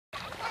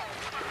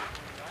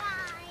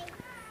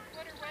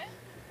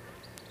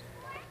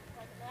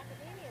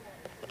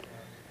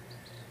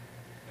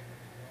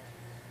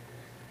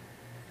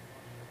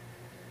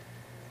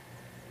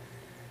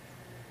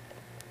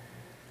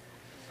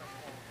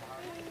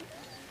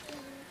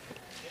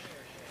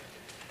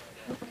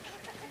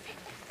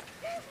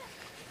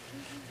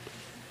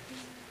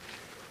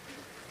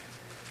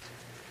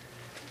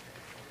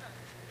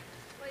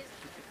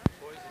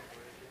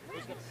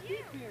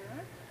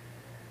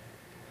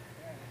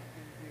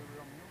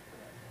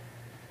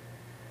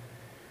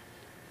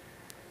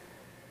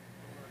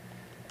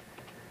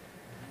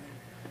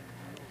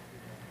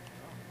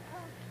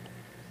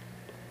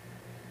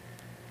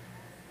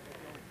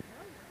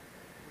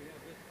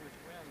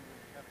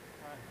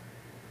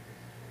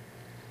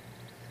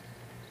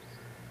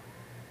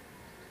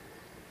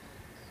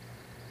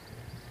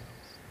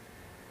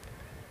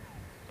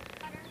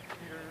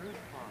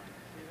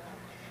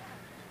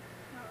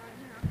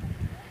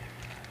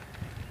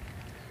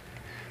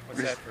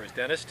that for his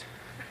dentist.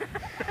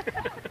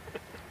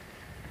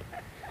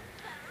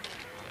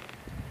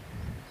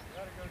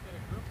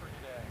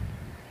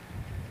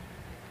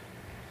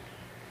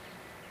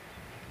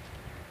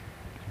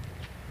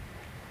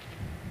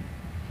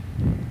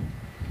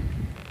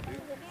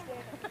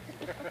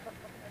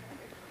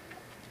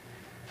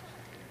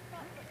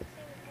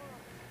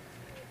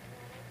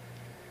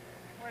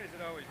 Why does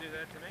it always do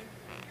that to me?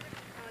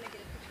 I want to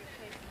get a picture of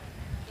Chase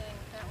staying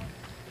with that one.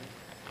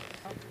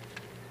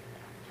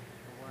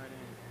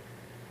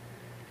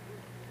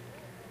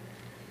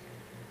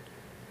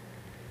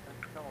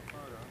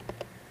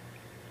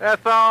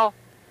 Ethel!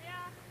 Yeah.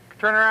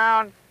 Turn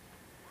around.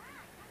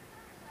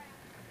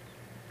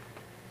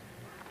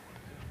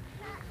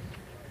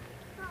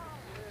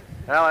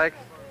 Alex,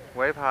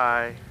 wave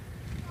high.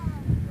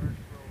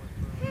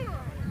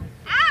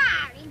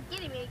 Ah! He's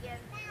getting me again.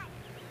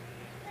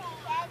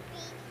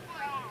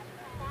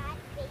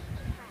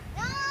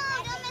 No,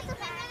 don't mess with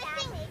my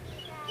medicine.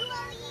 You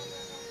will be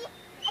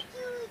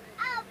accused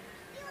of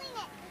stealing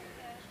it.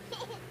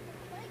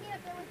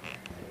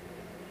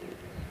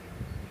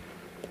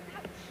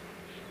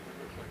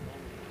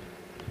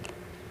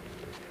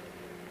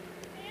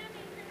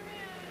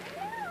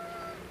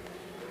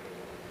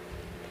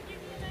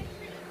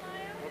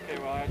 Okay,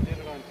 well I did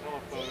it on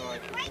telephoto.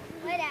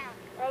 Lay down.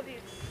 All these.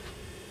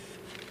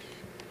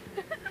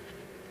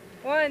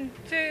 1,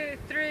 2,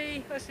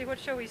 3. Let's see, what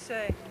shall we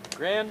say?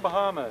 Grand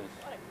Bahamas.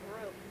 What a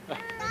group.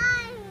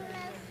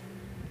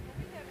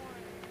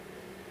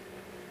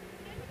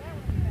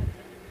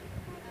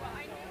 Well,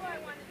 I knew I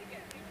wanted to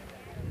get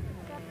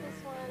except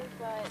this one,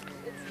 but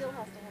it still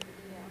has to have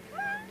the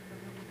DL.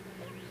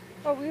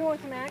 Oh, we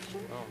want some action?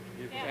 Oh,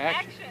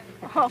 Action.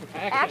 Oh,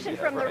 action yeah,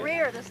 from the right.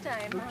 rear this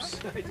time. Huh? Oops,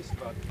 I just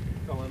about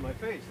fell on my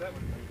face. That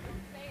would have been good.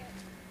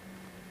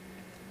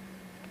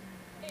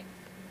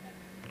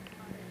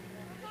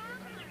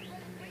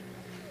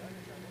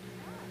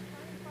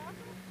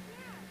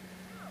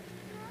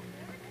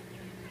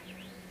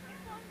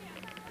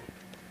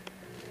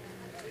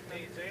 It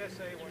needs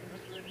ASA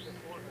 100 to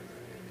 400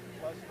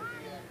 plus the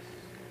DX.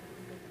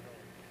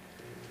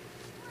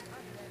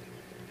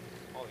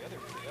 Oh,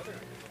 the other.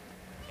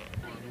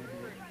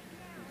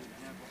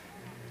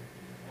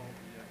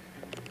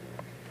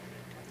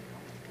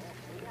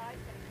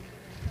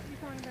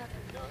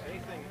 No,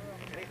 anything.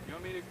 You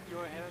want me to go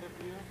ahead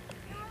of you?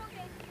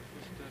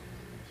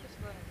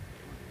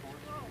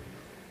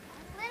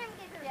 Let him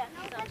get her. Yeah,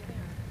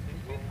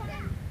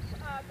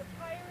 The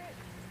pirate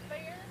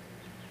lair.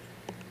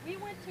 We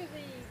went to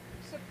the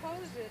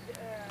supposed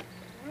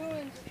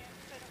ruins.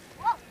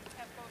 Whoa. Do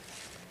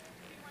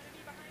you want to be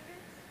behind her?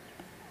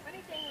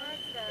 Funny thing was,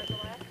 the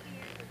last few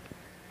years.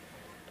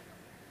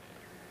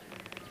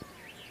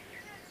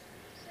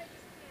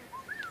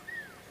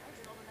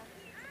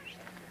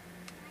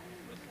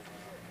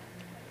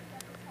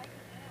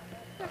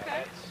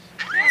 Okay.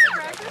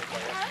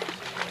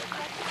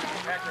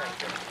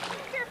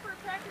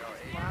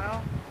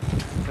 Smile.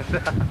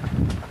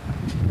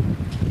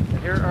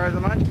 Here are the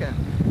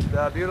munchkins.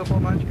 The beautiful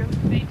munchkins.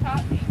 They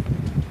taught me.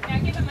 Now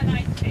give them a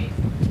nice taste.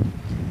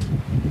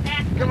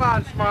 Come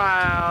on,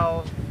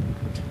 smile.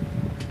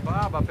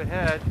 Bob up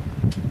ahead.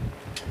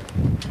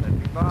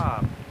 That'd be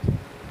Bob.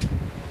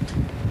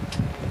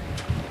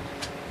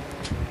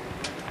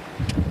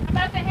 How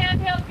about the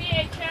handheld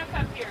VHF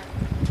up here?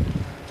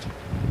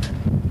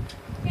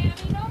 Tammy,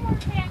 no more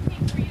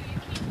pancakes for you. You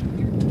keep them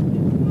here.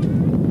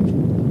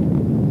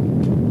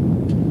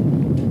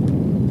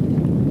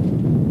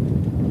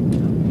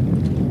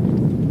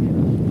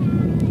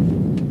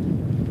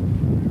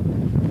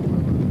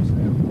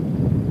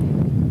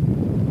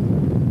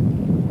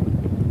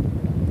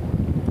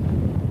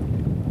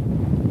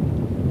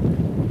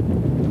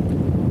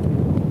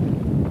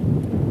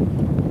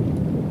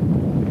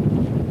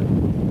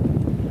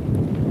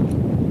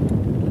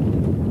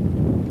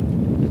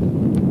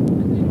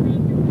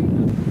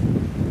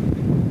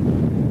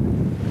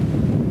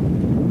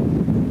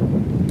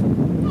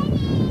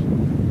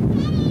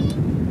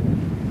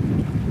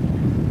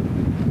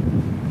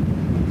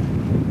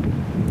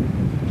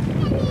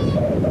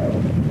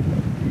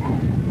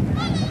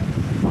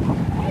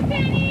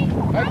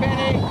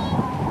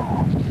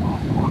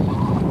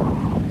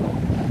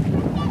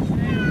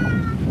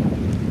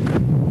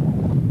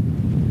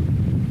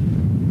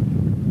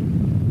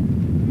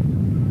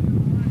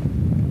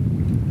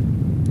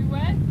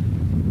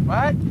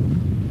 What?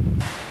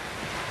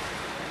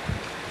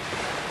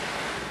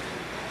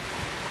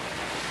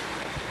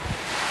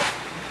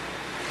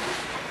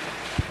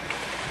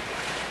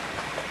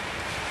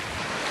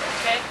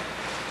 Okay.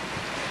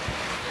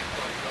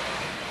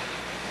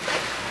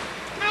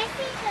 I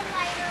see the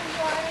lighter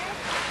water.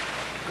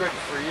 Good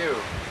for you.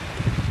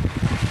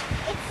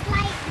 It's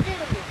light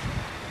blue.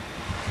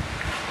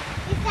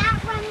 Is that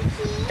one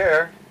key?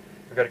 Here,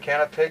 we've got a can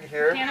of pig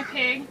here. Can of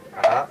pig,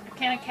 Uh-huh.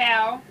 can of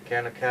cow,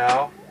 Can of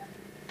cow.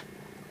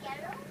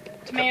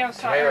 tomato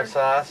sauce, Tomato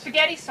sauce.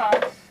 spaghetti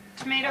sauce,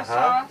 tomato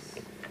Uh-huh. sauce,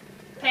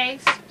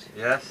 paste,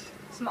 Yes.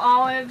 some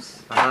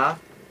olives, Uh-huh.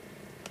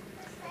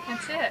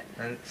 That's it.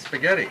 And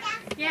spaghetti.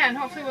 Yeah, and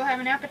hopefully we'll have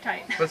an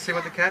appetite. Let's see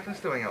what the captain's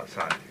doing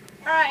outside.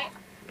 All right.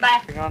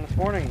 Bye. What's on this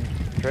morning,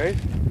 Trace?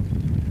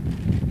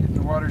 Getting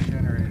the water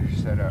generator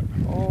set up.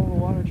 Oh, the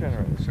water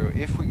generator. So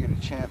if we get a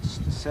chance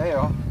to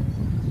sail,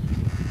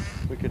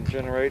 We can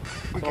generate we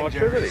some can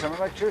electricity. generate some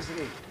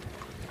electricity.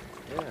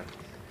 Yeah.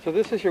 So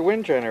this is your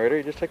wind generator.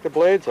 You just take the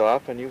blades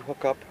off and you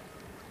hook up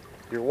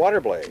your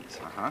water blades.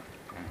 Uh-huh.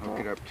 And hook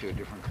it up to a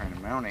different kind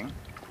of mounting.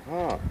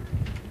 Oh.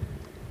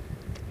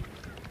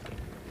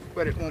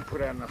 But it won't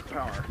put out enough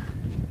power.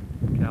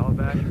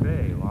 Calabash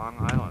Bay, Long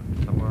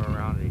Island, somewhere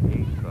around the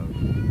 8th of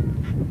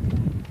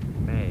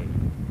May,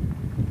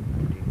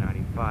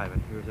 1995.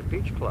 And here's a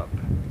beach club.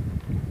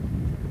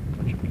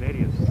 Bunch of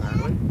Canadians,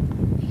 apparently.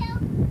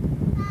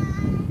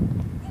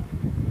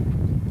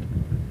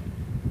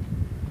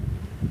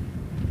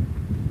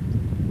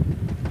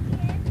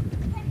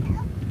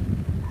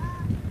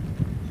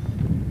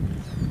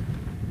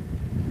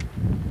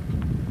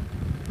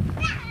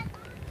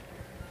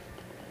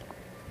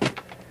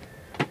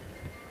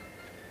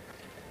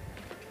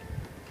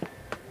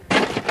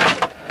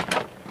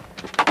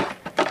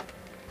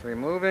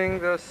 Removing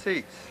the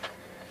seats.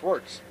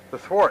 Thwarts. The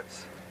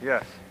thwarts,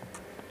 yes.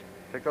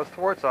 Take those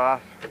thwarts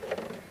off.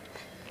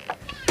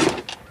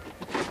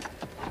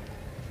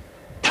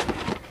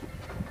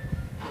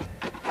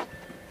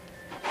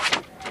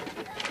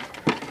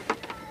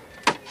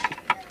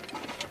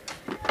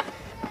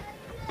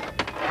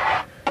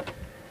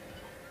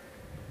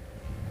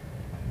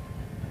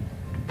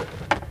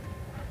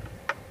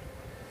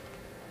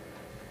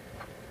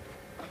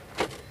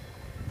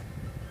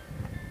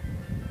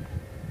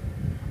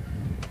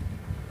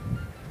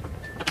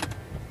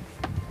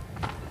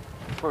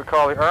 What we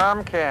call the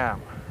arm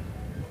cam.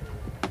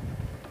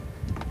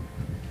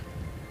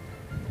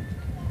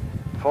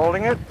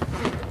 Folding it.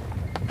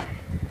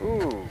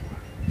 Ooh.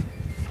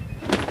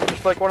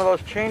 Just like one of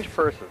those change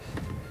purses.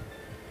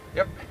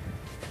 Yep.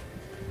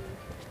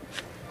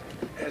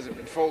 Hasn't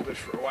been folded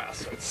for a while,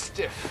 so it's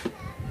stiff.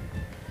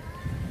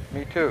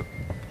 Me too.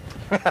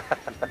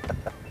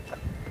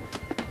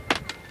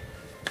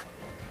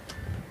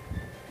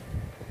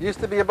 Used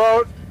to be a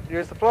boat.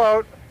 Here's the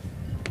float.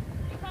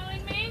 You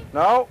calling me?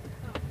 No.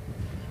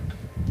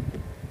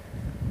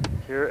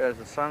 Here as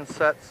the sun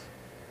sets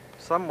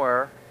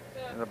somewhere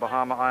in the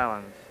Bahama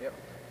Islands. Yep.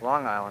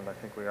 Long Island, I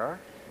think we are.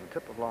 The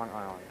tip of Long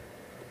Island.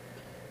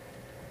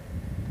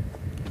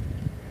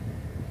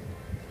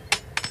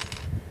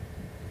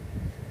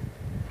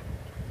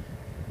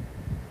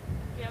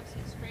 Do you have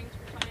some strings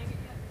for tying it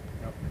yet?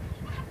 Nope.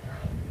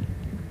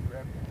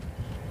 Grab.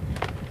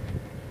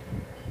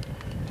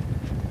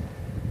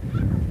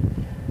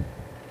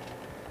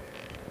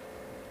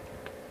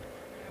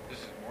 This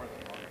is more than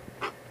long.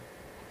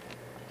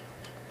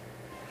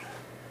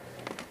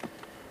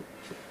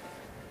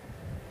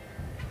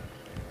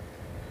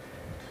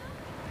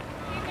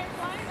 Hey, there's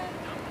Lyman. Okay, Lyman.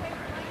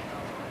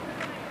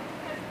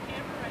 Has a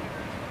camera right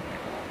here.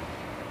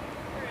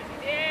 Where is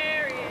he?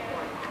 There he is.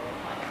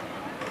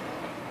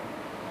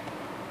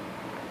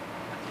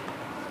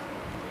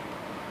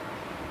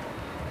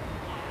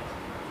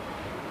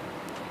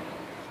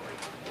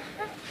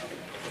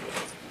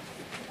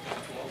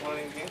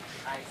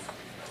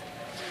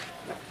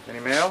 Any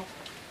mail?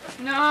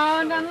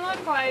 No, doesn't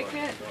look like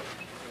it.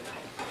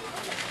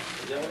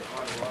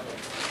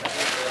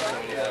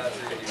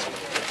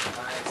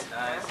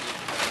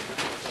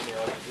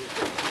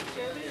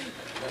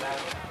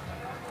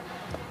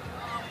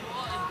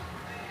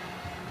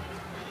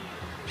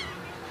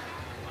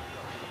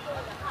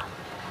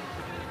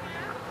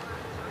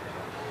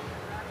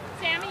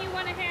 Sammy, you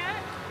want a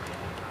hat?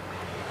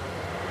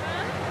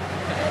 Huh?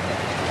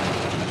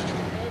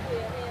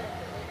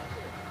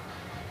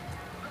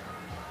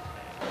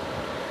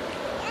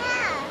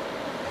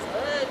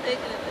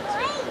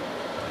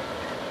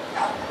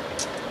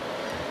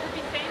 Would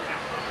be famous.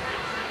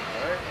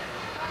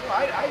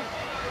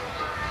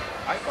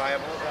 No,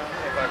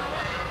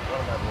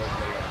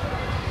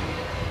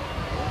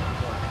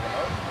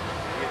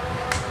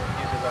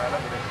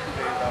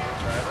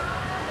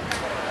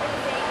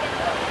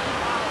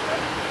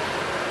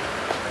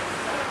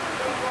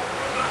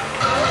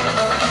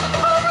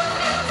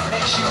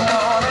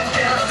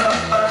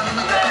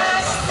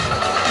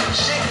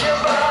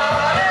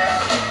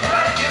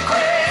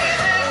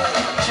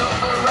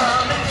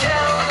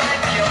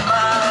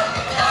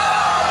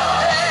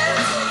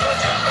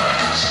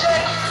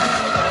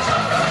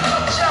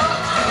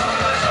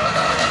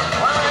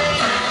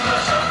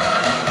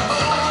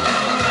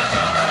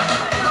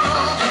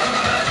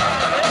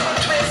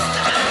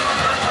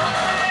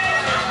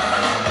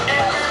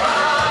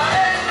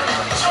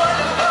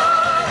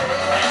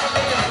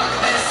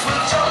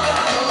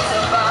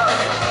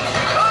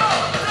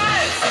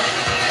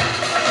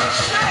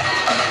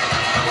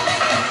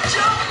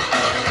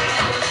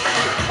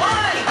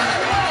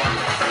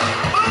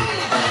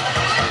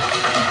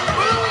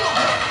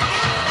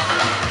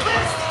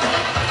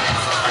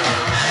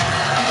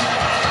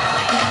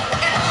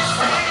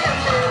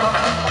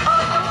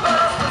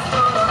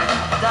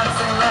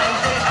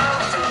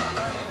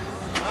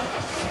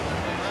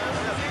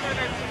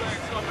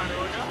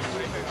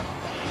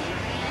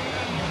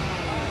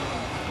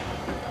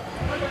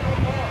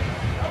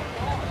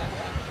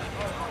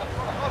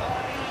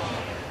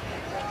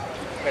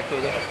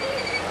 todo.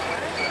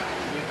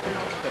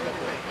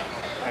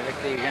 Avec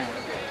les gens.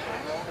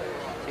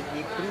 C'est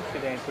des crues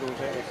dentro,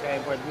 c'est un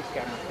voie de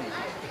 45.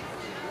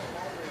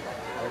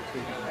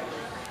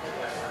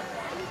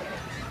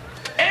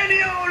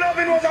 Any old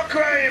loving was a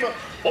crime.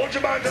 Hold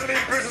your man to be in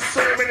prison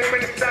so many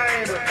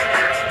times.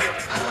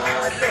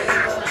 Hard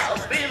labor,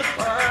 I'll be the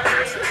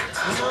fine.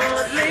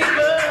 Hard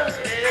labor,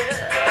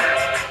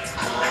 yeah.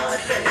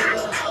 Hard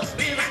labor, I'll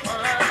be the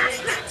fine.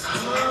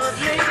 Hard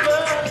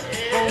labor,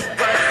 yeah. Oh,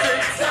 but the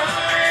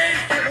time.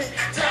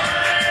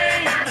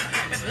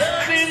 If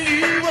loving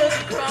you was a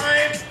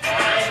crime,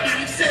 I'd be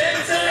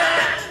sent to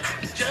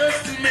life just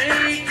to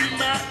make you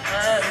mine.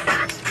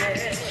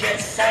 Yeah,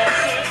 yes,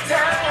 I'm so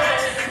tired.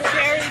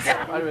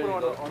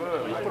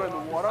 You put it in the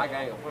water.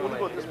 Only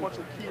got this much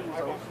of the keel was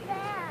out. I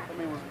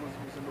mean, was in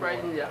the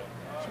water. Yeah.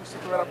 She was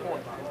sitting right up on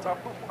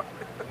top of the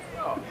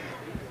water.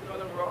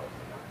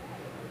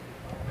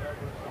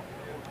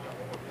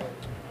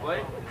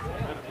 What?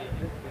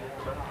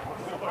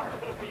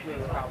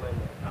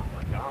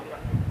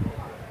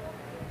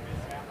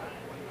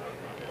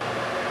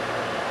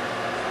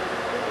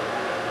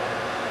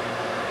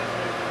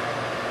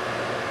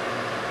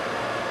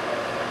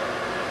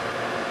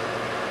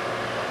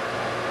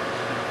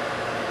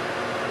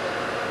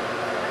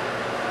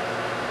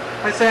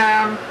 Hi,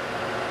 Sam.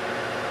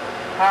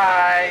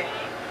 Hi.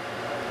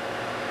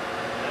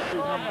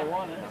 Number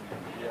one,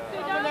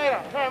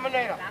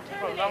 Terminator.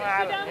 From Long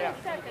Island, yeah.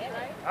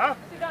 Huh?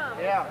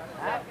 Yeah.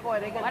 Boy,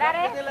 they got it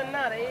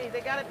now.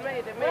 They got it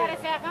made. They made it.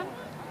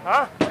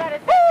 Huh?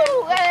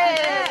 Woo!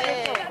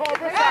 Hey!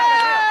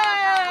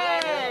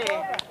 Hey!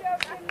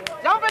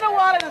 Jump in the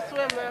water to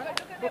swim, man.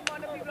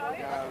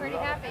 Pretty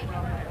happy.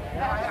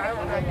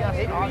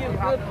 It feels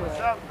good for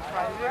something.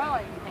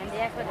 And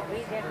that's what the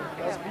breeze is.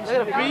 Look at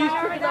the breeze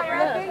picking up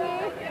us.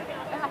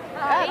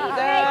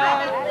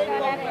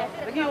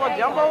 Look, you want to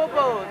jump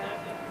overboard.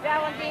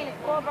 That one being is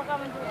Cobra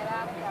coming through.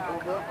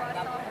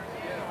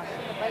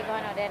 What's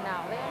going on there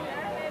now? The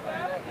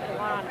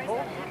one on the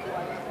boat.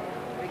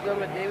 We good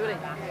with David.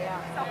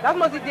 That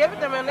must be David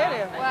them in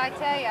there. Well, I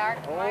tell you, Art.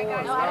 No, I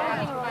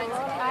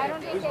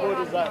don't think Whose boat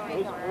is that?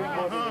 Whose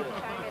boat is it?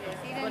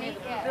 he didn't eat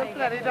yet. Still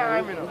plenty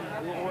time, you know.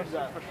 What's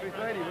that? For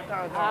 3:30, what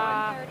time is it? 1:30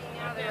 now.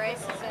 The race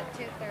is at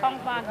 2:30.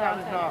 What time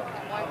is it now? At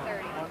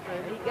 1:30.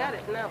 He got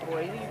it now,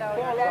 boy. He So fall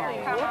you off. better He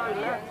come whoop on it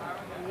in. now.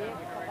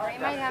 Or you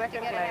might have to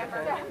get it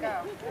after you go.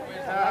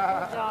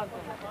 Johnson.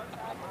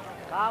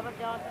 Robert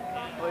Johnson.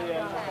 Oh,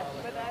 yeah.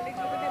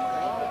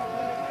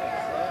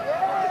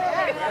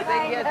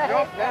 They get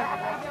drunk, huh?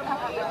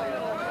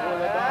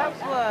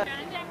 That's what.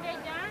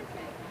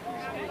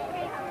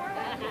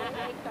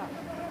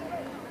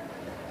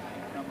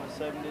 Number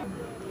 70.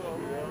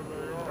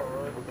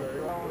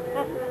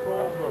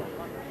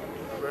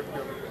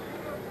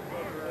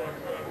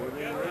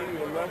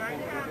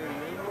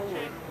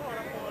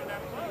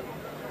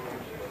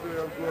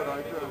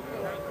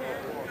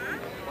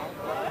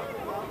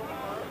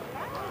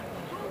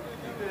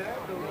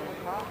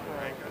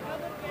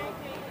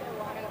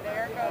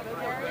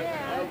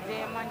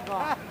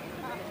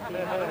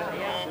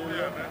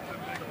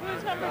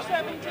 Who's number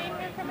 17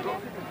 here coming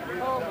in?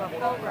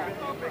 Cobra. Is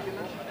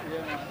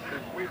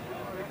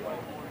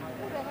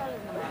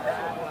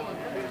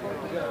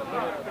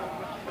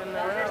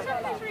there some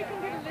place where you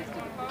can get a list of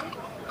the boats?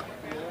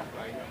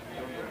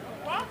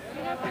 What?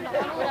 You have to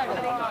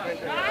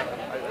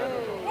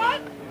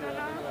What?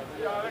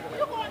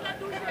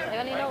 They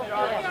only know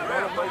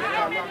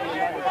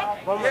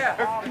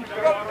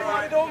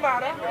Yeah. It don't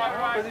matter.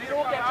 Because if you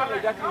don't catch it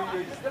like that,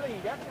 you still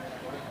ain't get it.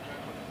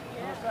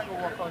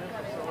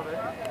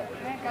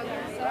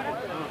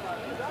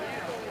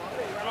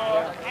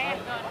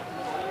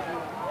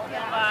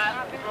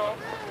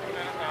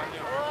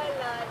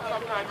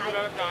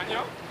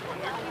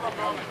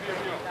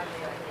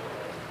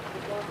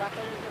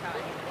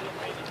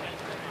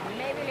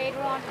 Maybe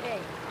later on today.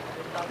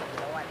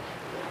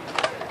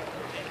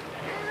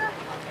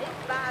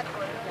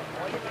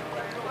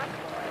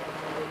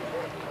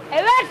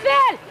 Hey,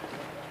 Redfield!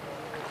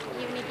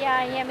 Even if you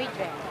can't hear me,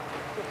 Trent.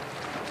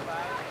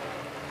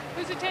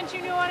 Whose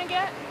attention you want to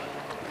get?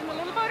 In the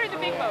little boat or the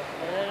big boat?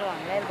 The little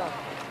one, let go.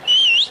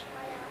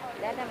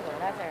 Let them go,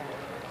 that's her.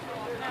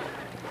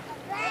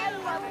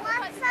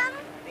 Want some?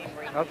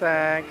 No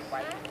thanks. I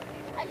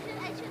should.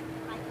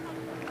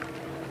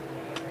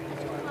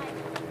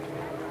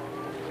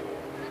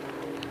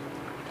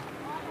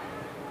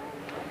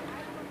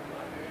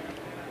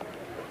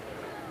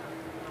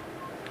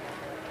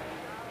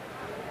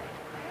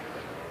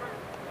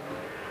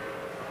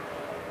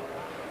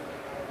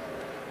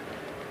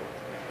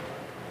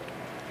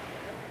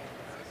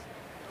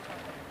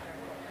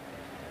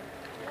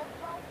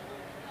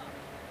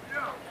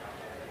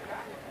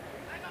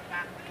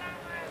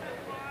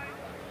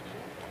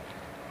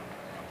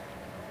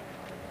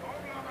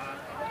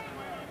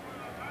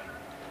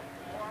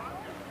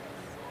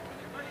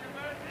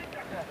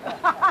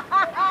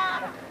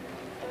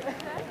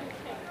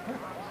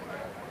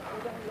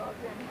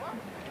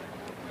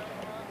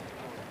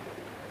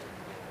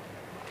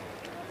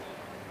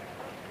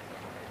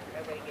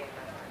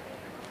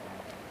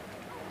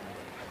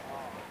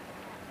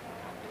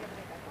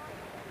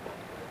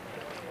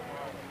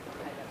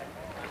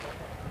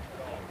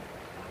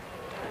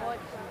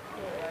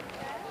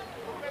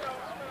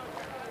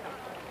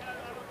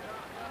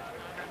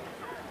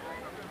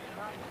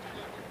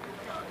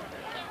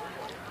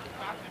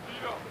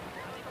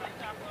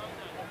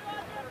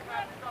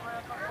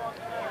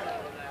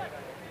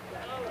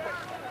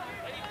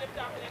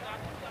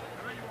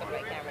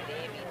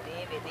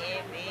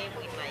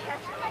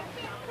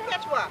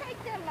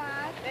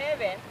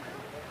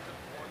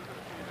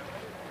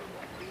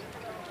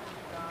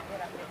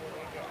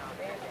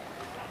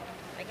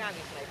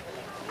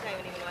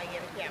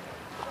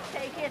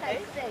 Take it, I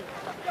say.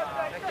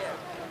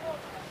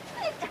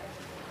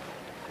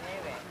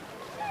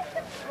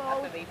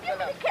 Well, give me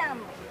the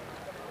camera.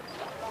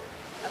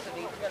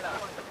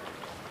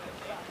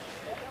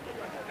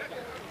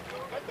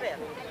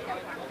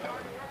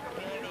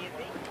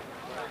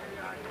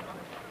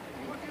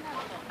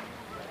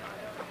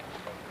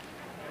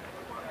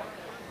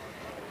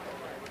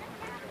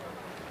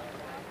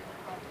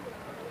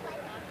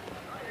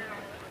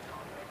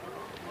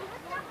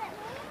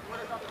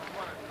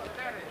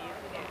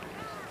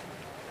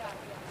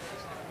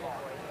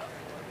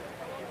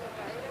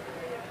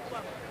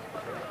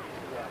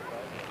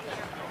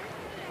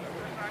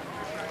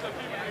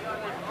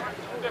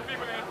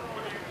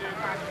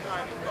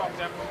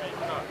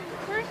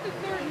 Where's the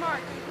third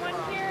mark? There's one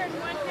here and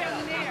one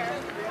down there.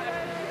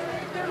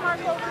 Third mark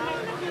over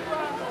next to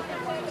up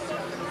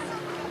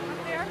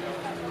there.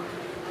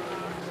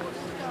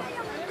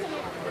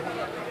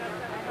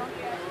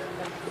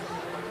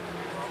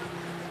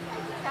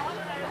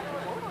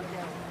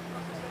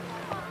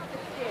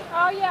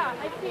 Oh yeah,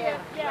 I see it.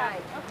 Yeah.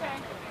 Okay.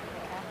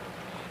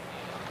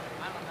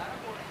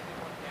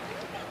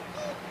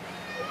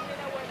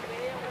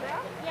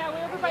 Yeah,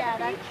 we're over by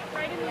the beach,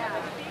 right in the middle of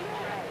the beach.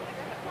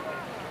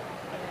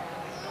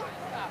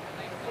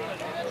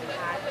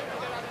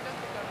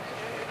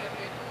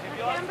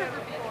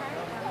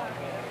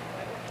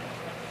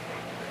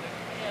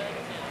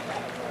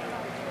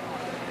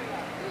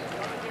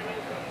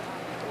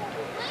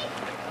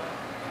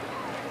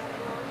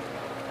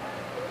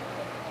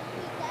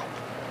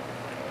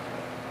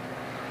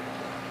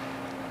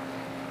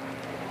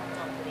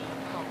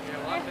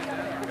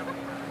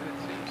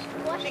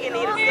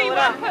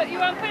 Here, you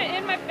want to put it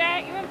in my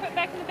bag? You want to put it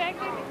back in the bag,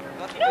 baby?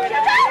 No!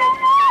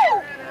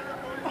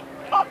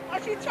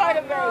 She's trying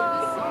to bake.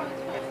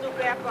 It's too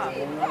back up.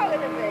 She's trying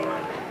to bake.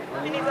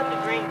 She needs something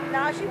to drink.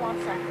 Now she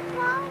wants something.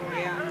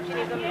 Yeah, she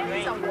needs something to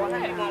drink. Some water.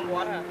 She wants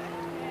water.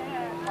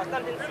 Or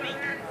something sweet.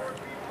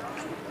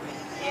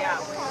 Yeah.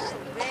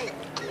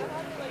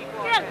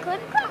 You're a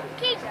good cookie.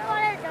 Keep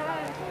water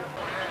down.